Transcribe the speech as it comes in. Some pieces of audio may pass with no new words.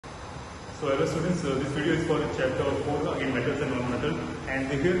So hello students, this video is for chapter 4 again metals and non-metals, and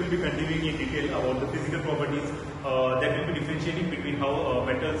here we will be continuing in detail about the physical properties that will be differentiating between how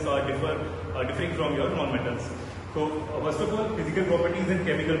metals are differing from your non-metals. So first of all, physical properties and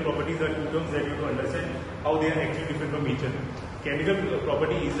chemical properties are two terms that you have to understand how they are actually different from each other. Chemical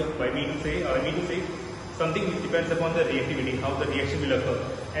property is I mean to say something which depends upon the reactivity, how the reaction will occur,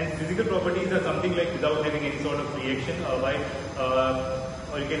 and physical properties are something like without having any sort of reaction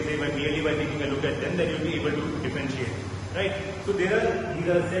or you can say merely by taking a look at them, then you will be able to differentiate, right? So these are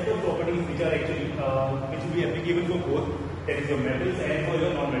a set of properties which are actually which will be applicable for both, that is your metals and for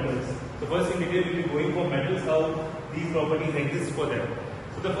your non-metals. So first in detail we will be going for metals, how these properties exist for them.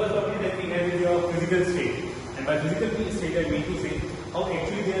 So the first property that we have is your physical state, and by physical state I mean to say how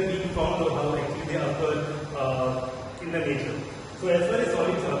actually they are being found or how actually they occur in the nature. So as far as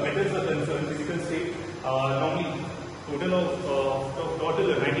solids metals are concerned, physical state normally total of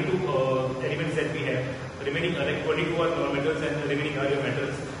 92 elements that we have. Remaining are like 22 are non-metals and remaining are your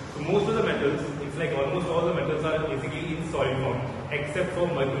metals. So most of the metals, it's like almost all the metals are basically in solid form except for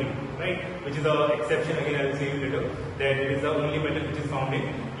mercury, right? Which is the exception, again I will say later, that it is the only metal which is found in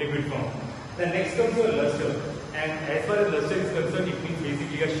liquid form. Then next comes your luster, and as far as luster is concerned, it means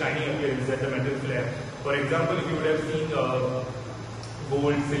basically a shiny appearance that the metals will have. For example, if you would have seen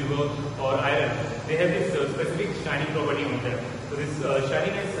gold, silver or iron, they have this specific shining property on them. So this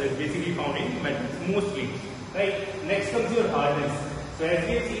shininess is basically found in metals mostly, right? Next comes your hardness. So as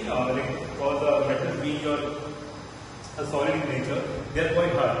we have seen, for the metals being a solid in nature, they are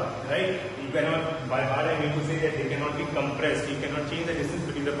quite hard, right? You cannot, by hard I mean to say that they cannot be compressed, you cannot change the distance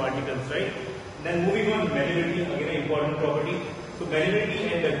between the particles, right? Then moving on, malleability, again an important property. So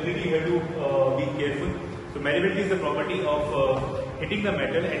malleability and ductility you have to be careful. So malleability is the property of hitting the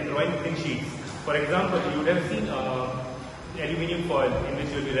metal and drawing thin sheets. For example, you would have seen aluminium foil in which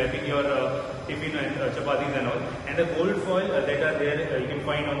you will be wrapping your tiffin and chapatis and all, and the gold foil that are there you can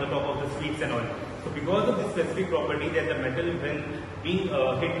find on the top of the sweets and all. So because of this specific property that the metal when being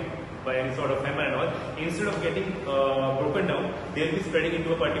hit by any sort of hammer and all, instead of getting broken down, they will be spreading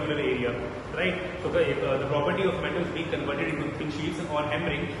into a particular area, right? So the property of metals being converted into thin sheets on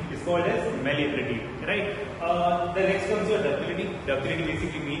hammering is called as malleability, right? The next comes your ductility. Ductility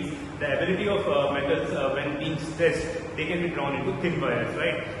basically means the ability of metals when being stressed, they can be drawn into thin wires,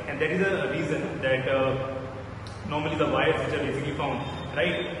 right? And that is a reason that normally the wires which are basically found,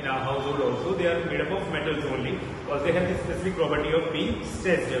 right, in our household also, they are made up of metals only, because they have this specific property of being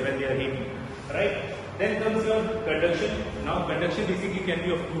stressed when they are heating, right? Then comes your conduction. Now conduction basically can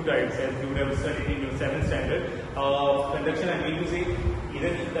be of two types, as you would have studied in your 7th standard. Conduction I mean to say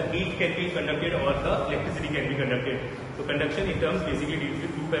either the heat can be conducted or the electricity can be conducted. So conduction in terms basically deals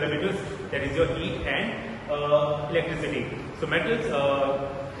with two parameters, that is your heat and electricity. So metals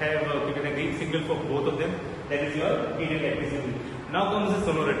have given a great signal for both of them, that is your heat and electricity. Now comes the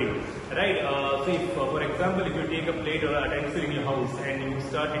sonority, right? So if, for example, if you take a plate or a utensil in your house and you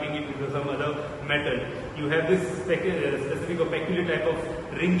start hitting it with some other metal, you have this specific or peculiar type of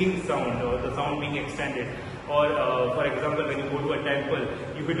ringing sound, or the sound being extended. Or for example, when you go to a temple,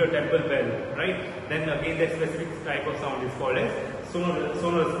 you hit a temple bell, right? Then again that specific type of sound is called as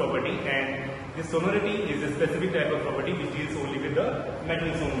sonorous property, and this sonority is a specific type of property which deals only with the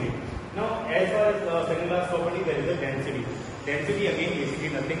metals only. Now as far as the second last property, there is the density. Density again basically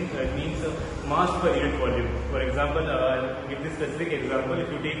nothing means mass per unit volume. For example, give this specific example,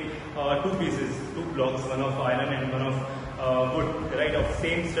 if you take two pieces, two blocks, one of iron and one of wood, right, of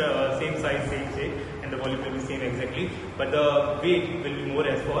same size, same shape, and the volume will be same exactly, but the weight will be more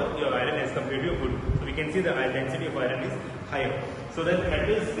as for your iron as compared to your wood. So we can see the density of iron is higher. So that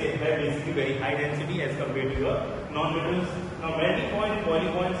metals, they have basically very high density as compared to your non-metals. Now melting point and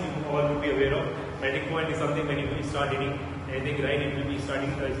boiling points you all would be aware of. Melting point is something when you start hitting anything, right, it will be starting,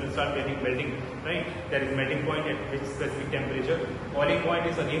 it will start getting melting, right? That is melting point at which specific temperature. Boiling point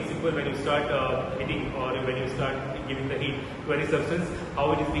is again simple, when you start hitting or when you start giving the heat to any substance,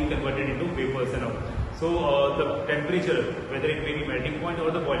 how it is being converted into vapors and all. So the temperature, whether it may be melting point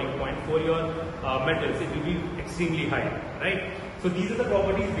or the boiling point for your metals, it will be extremely high, right? So these are the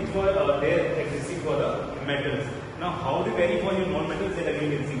properties which were there existing for the metals. Now how they vary for your non-metals, that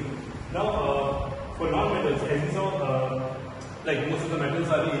again we will see. Now for non-metals, as we saw, like most of the metals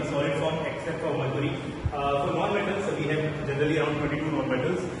are in solid form except for mercury. For non-metals, we have generally around 22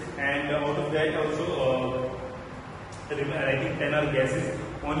 non-metals, and out of that also I think 10 are gases.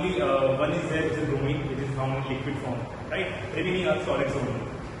 Only one is there, which is bromine, which is found in liquid form, right? Remaining are solids only,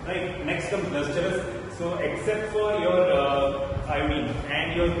 right? Next comes lustrous. So except for your iodine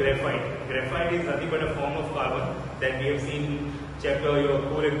and your graphite is nothing but a form of carbon that we have seen in chapter your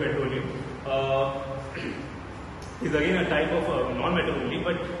coal and petroleum. is again a type of non-metal only,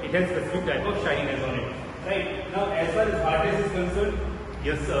 but it has specific type of shininess on it. Right. Now, as far as hardness is concerned,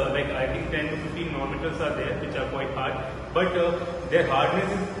 yes, like I think 10 to 15 non-metals are there which are quite hard, but their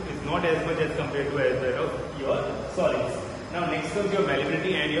hardness is not as much as compared to as that of your solids. Now, next comes your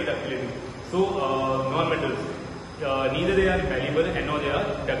malleability and your ductility. So, non-metals, neither they are malleable and nor they are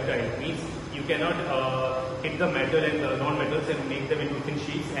ductile. Means you cannot hit the metal and non-metals and make them into thin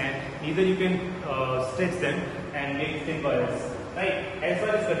sheets, and neither you can stretch them and make thin wires. Right. As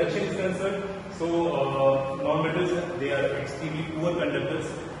far as conduction is concerned, so non-metals, they are extremely poor conductors,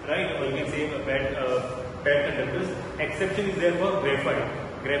 right? Or you can say bad conductors. Exception is there for graphite.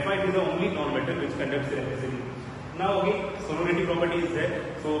 Graphite is the only non-metal which conducts electricity. Now again, sonority property is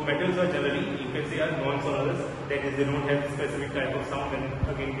there. So metals are generally, you can say, are non-sonorous. That is, they don't have specific type of sound when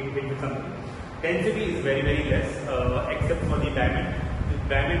again being hit with something. Density is very less, except for the diamond.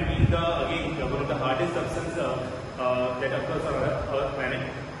 Diamond being again one of the hardest substance that occurs on our planet.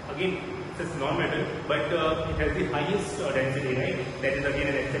 Again, it's non-metal, but it has the highest density, right? That is again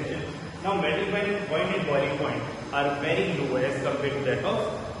an exception. Now, melting point and boiling point are very low as compared to that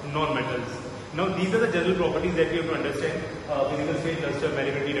of non-metals. Now, these are the general properties that we have to understand: physical state, luster,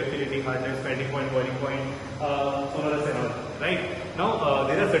 malleability, ductility, hardness, melting point, boiling point, sonorous and all. Right? Now,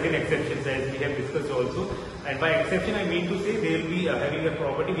 there are certain exceptions as we have discussed also, and by exception I mean to say they will be having a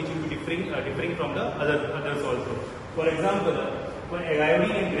property which will be differing from the others also. For example, for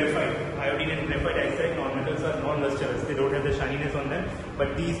iodine and graphite, I said non-metals are non-lustrous. They don't have the shininess on them,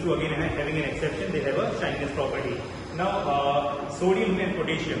 but these two again having an exception, they have a shininess property. Now, sodium and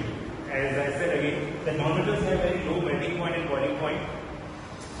potassium. As I said again, the non-metals have very low melting point and boiling point,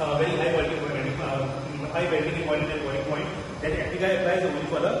 very high melting point and boiling point. That actually applies only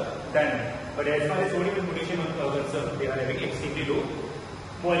for the diamond. But as far as sodium and potassium are concerned, they are having extremely low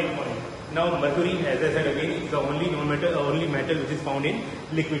boiling point. Now, mercury, as I said again, is the only metal which is found in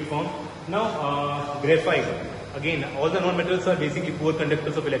liquid form. Now, graphite. Again, all the non-metals are basically poor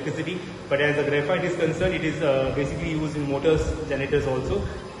conductors of electricity, but as the graphite is concerned, it is basically used in motors, generators also.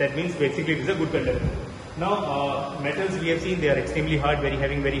 That means basically it is a good conductor. Now, metals we have seen, they are extremely hard,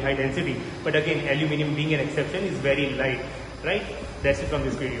 having very high density, but again, aluminium being an exception is very light, right? That's it from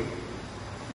this video.